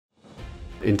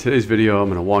In today's video, I'm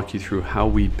going to walk you through how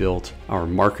we built our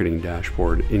marketing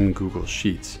dashboard in Google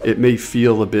Sheets. It may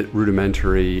feel a bit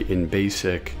rudimentary and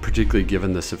basic, particularly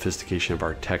given the sophistication of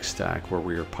our tech stack, where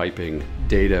we are piping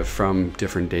data from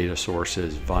different data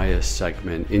sources via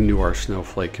segment into our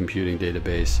Snowflake computing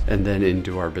database and then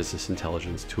into our business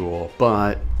intelligence tool.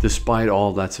 But despite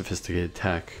all that sophisticated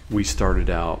tech, we started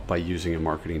out by using a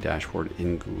marketing dashboard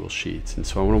in Google Sheets. And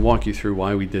so I want to walk you through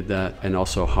why we did that and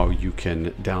also how you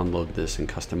can download this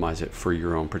and customize it for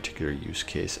your own particular use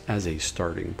case as a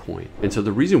starting point. And so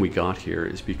the reason we got here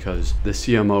is because the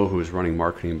CMO who was running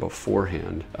marketing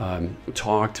beforehand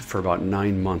talked for about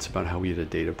 9 months about how we had a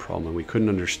data problem and we couldn't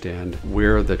understand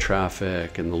where the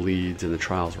traffic and the leads and the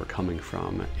trials were coming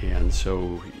from. And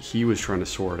so he was trying to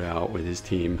sort out with his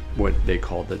team what they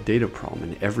called the data problem.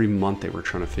 And every month they were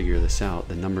trying to figure this out,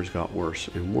 the numbers got worse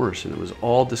and worse, and it was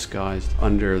all disguised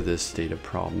under this data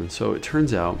problem. And so it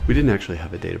turns out we didn't actually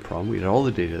have a data problem. We had all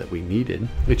the data that we needed.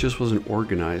 It just wasn't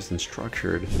organized and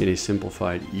structured in a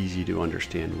simplified, easy to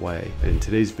understand way. And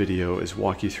today's video is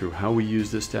walk you through how we use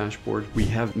this dashboard. We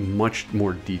have much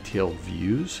more detailed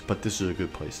views, but this is a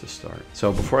good place to start.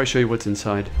 So before I show you what's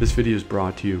inside, this video is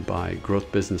brought to you by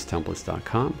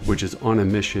growthbusinesstemplates.com, which is on a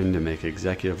mission to make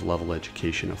executive level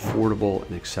education affordable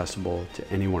and accessible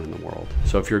to anyone in the world.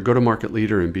 So if you're a go-to-market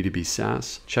leader in B2B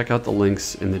SaaS, check out the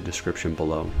links in the description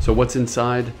below. So what's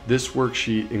inside? This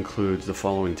worksheet includes the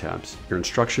following tabs. Your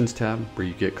instructions tab, where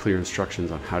you get clear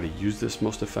instructions on how to use this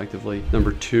most effectively.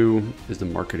 Number 2 is the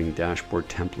marketing dashboard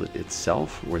template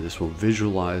itself, where this will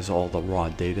visualize all the raw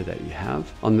data that you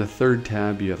have. On the 3rd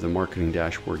tab, you have the marketing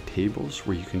dashboard tables,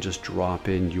 where you can just drop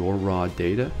in your raw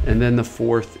data. And then the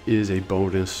 4th is a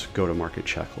bonus go-to-market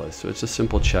checklist. So it's a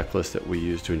simple checklist that we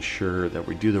use to ensure that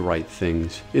we do the right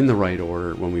things in the right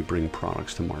order when we bring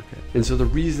products to market. And so the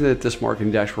reason that this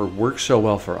marketing dashboard works so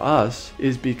well for us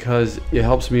is because it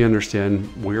helps me understand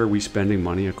where are we spending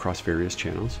money across various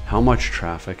channels, how much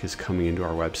traffic is coming into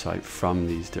our website from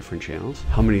these different channels,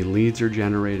 how many leads are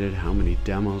generated, how many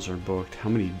demos are booked, how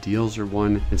many deals are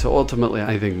won. And so ultimately,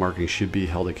 I think marketing should be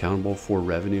held accountable for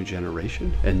revenue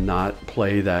generation and not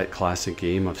play that classic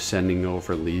game of sending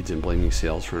over leads and blaming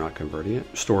sales for not converting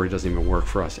it. Story doesn't even work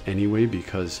for us anyway,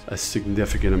 because a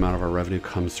significant amount of our revenue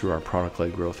comes through our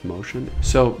product-led growth motion.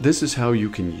 So this is how you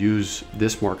can use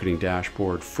this marketing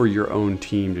dashboard for your own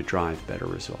team to drive better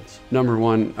results. Number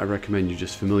 1, I recommend you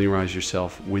just familiarize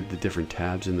yourself with the different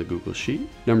tabs in the Google Sheet.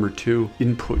 Number 2,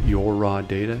 input your raw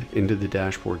data into the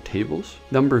dashboard tables.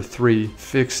 Number 3,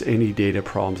 fix any data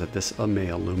problems that this may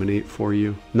illuminate for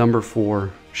you. Number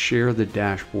 4, share the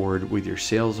dashboard with your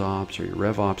sales ops or your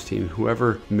rev ops team,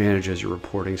 whoever manages your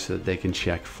reporting, so that they can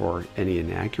check for any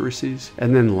inaccuracies.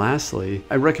 And then lastly,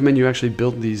 I recommend you actually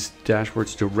build these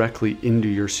dashboards directly into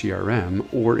your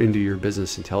CRM or into your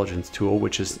business intelligence tool,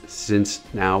 which is since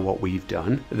now what we've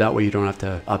done. That way you don't have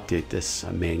to update this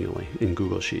manually in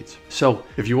Google Sheets. So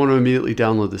if you want to immediately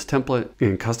download this template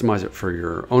and customize it for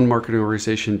your own marketing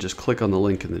organization, just click on the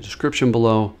link in the description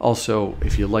below. Also,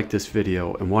 if you like this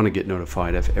video and want to get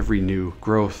notified of every new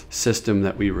growth system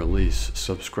that we release,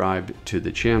 subscribe to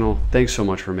the channel. Thanks so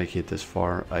much for making it this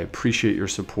far. I appreciate your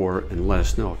support, and let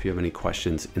us know if you have any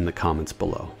questions in the comments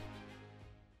below.